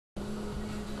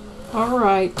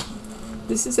Alright,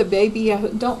 this is a baby. I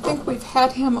don't think we've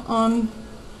had him on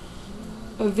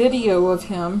a video of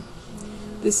him.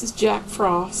 This is Jack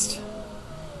Frost.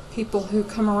 People who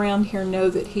come around here know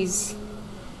that he's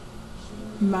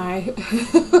my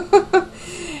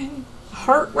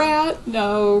heart rat.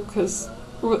 No, because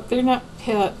they're not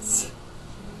pets.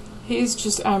 He's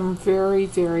just, I'm very,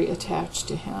 very attached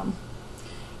to him.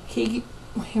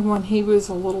 When he was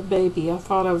a little baby, I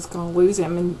thought I was going to lose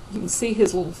him, and you can see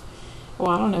his little,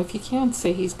 well, I don't know if you can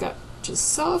see, he's got just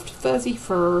soft, fuzzy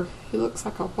fur. He looks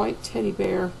like a white teddy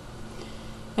bear.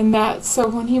 And so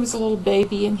when he was a little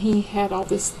baby and he had all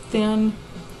this thin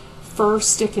fur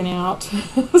sticking out,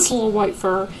 this little white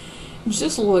fur, it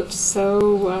just looked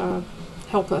so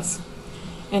helpless.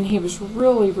 And he was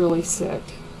really, really sick.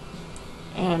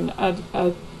 And I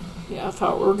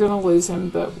thought we were going to lose him,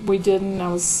 but we didn't.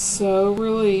 I was so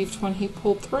relieved when he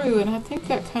pulled through, and I think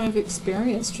that kind of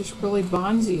experience just really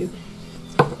bonds you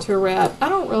to a rat. I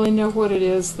don't really know what it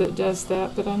is that does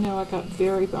that, but I know I got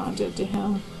very bonded to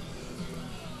him.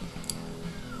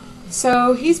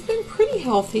 So he's been pretty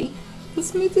healthy.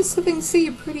 Let's move this so they can see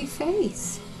your pretty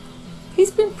face.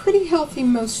 He's been pretty healthy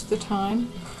most of the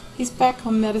time. He's back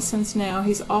on medicines now.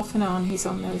 He's off and on. He's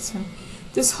on medicine.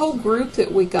 This whole group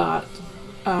that we got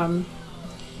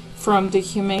from the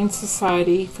Humane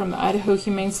Society, from the Idaho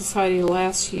Humane Society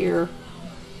last year,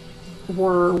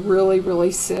 were really,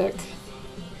 really sick.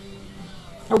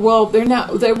 Well,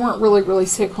 they weren't really, really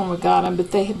sick when we got them,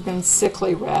 but they had been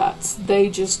sickly rats. They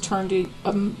just turned a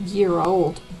year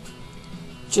old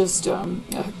just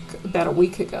about a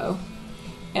week ago.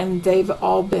 And they've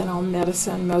all been on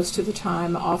medicine most of the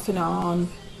time, off and on.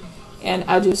 And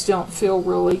I just don't feel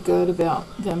really good about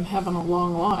them having a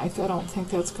long life. I don't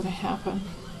think that's going to happen.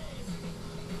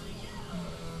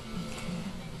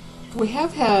 We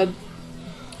have had...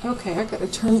 Okay, I got to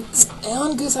turn this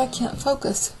down because I can't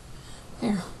focus.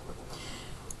 There.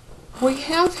 We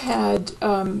have had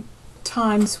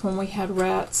times when we had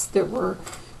rats that were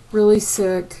really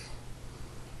sick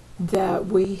that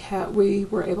we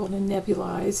were able to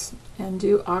nebulize and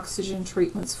do oxygen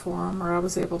treatments for them, or I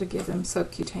was able to give them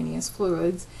subcutaneous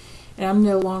fluids, and I'm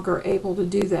no longer able to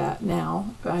do that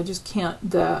now. I just can't.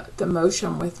 The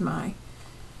motion with my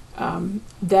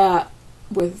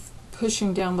with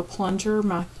pushing down the plunger,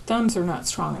 my thumbs are not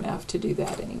strong enough to do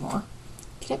that anymore.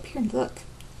 Get up here and look.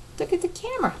 Look at the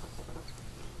camera.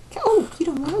 Oh, you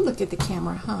don't want to look at the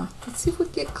camera, huh? Let's see if we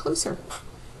can get closer.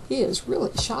 He is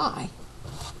really shy.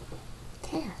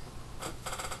 There.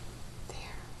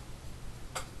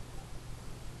 There.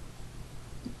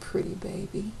 Pretty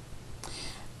baby.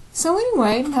 So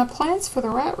anyway, my plans for the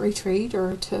rat retreat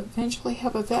are to eventually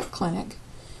have a vet clinic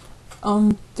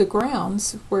on the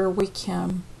grounds where we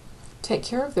can take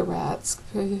care of the rats,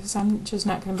 because I'm just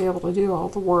not going to be able to do all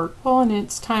the work. Well, and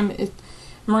it's time,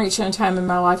 I'm reaching a time in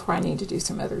my life where I need to do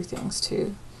some other things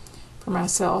too for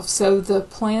myself. So the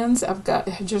plans I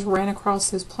just ran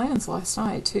across those plans last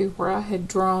night too, where I had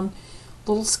drawn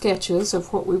little sketches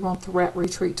of what we want the rat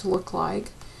retreat to look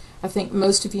like. I think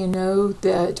most of you know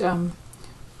that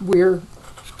we're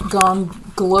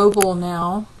gone global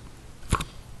now,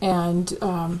 and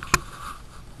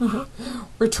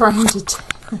we're trying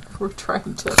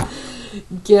to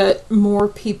get more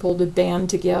people to band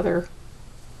together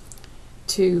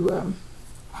to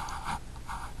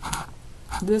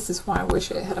this is why I wish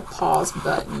it had a pause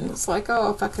button. It's like,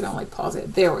 oh, if I could only pause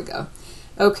it. There we go.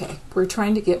 Okay, we're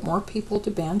trying to get more people to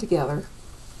band together,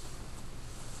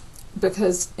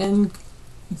 because when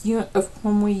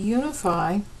we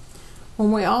unify,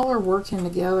 when we all are working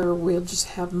together, we'll just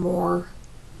have more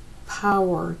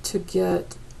power to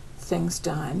get things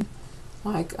done.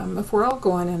 Like if we're all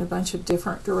going in a bunch of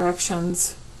different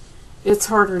directions, it's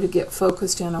harder to get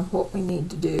focused in on what we need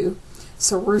to do.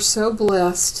 So we're so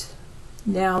blessed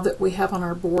now that we have on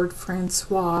our board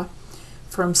Francois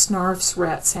from Snarf's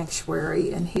Rat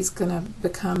Sanctuary, and he's going to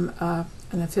become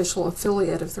an official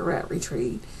affiliate of the Rat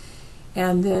Retreat.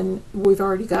 And then we've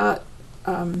already got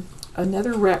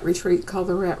another rat retreat called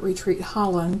the Rat Retreat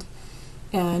Holland,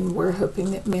 and we're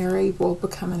hoping that Mary will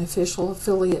become an official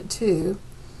affiliate too.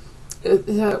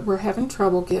 We're having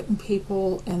trouble getting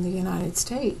people in the United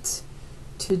States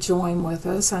to join with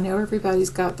us. I know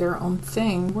everybody's got their own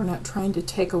thing. We're not trying to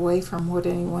take away from what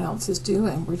anyone else is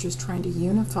doing. We're just trying to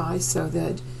unify so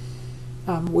that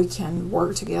we can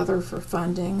work together for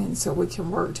funding, and so we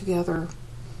can work together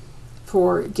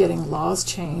for getting laws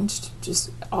changed,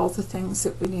 just all the things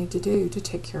that we need to do to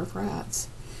take care of rats.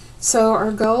 So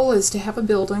our goal is to have a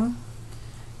building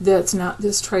that's not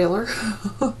this trailer,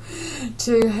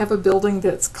 to have a building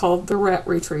that's called the Rat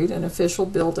Retreat, an official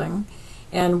building,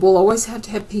 And we'll always have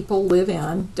to have people live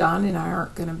in. Don and I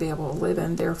aren't going to be able to live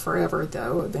in there forever,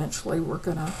 though. Eventually we're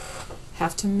going to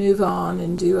have to move on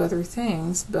and do other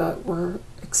things, but we're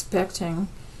expecting,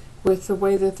 with the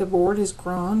way that the board has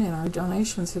grown and our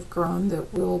donations have grown,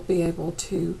 that we'll be able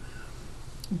to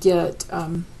get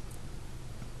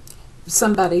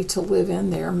somebody to live in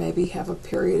there, maybe have a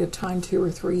period of time, 2 or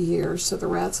 3 years, so the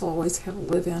rats will always have a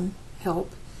live-in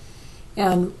help.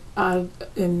 And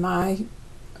in my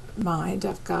mind,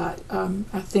 I've got,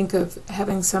 I think of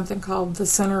having something called the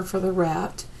Center for the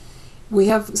Rat. We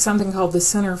have something called the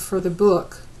Center for the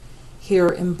Book here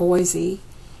in Boise,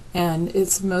 and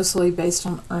it's mostly based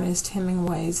on Ernest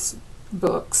Hemingway's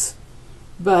books.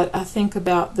 But I think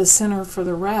about the Center for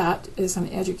the Rat as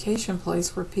an education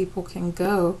place where people can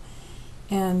go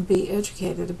and be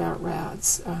educated about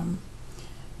rats.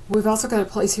 We've also got a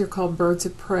place here called Birds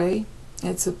of Prey.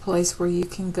 It's a place where you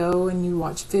can go and you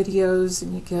watch videos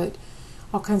and you get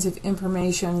all kinds of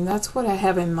information. And that's what I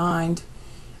have in mind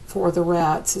for the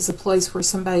rats, is a place where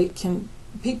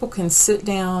people can sit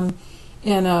down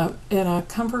in a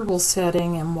comfortable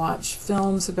setting and watch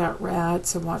films about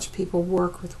rats and watch people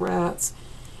work with rats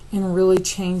and really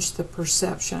change the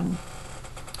perception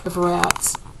of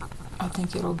rats. I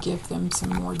think it'll give them some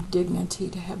more dignity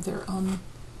to have their own.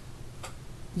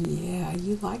 Yeah,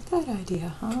 you like that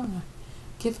idea, huh?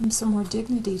 Give them some more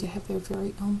dignity to have their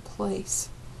very own place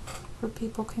where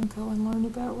people can go and learn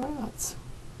about rats.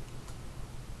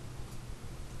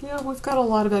 Yeah, we've got a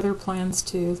lot of other plans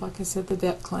too. Like I said, the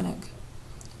vet clinic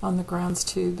on the grounds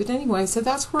too. But anyway, so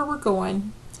that's where we're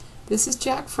going. This is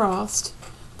Jack Frost.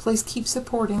 Please keep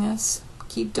supporting us.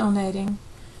 Keep donating.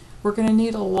 We're going to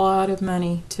need a lot of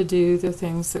money to do the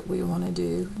things that we want to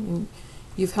do. And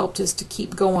you've helped us to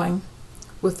keep going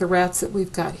with the rats that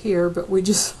we've got here, but we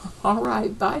just, all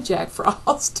right, bye Jack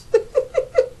Frost.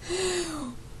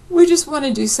 We just want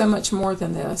to do so much more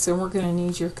than this, and we're going to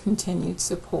need your continued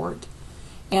support.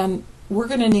 And we're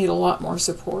going to need a lot more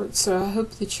support, so I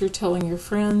hope that you're telling your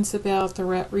friends about the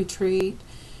rat retreat.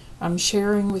 I'm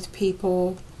sharing with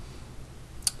people.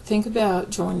 Think about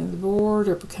joining the board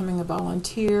or becoming a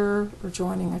volunteer or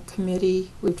joining a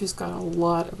committee. We've just got a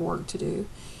lot of work to do.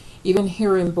 Even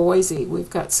here in Boise,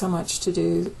 we've got so much to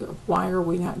do. Why are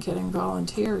we not getting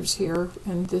volunteers here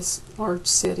in this large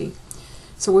city?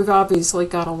 So we've obviously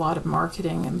got a lot of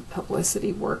marketing and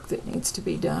publicity work that needs to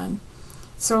be done.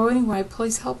 So anyway,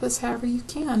 please help us however you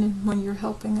can. And when you're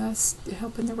helping us,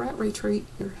 helping the rat retreat,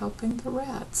 you're helping the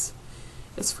rats.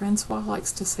 As Francois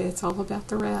likes to say, it's all about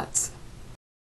the rats.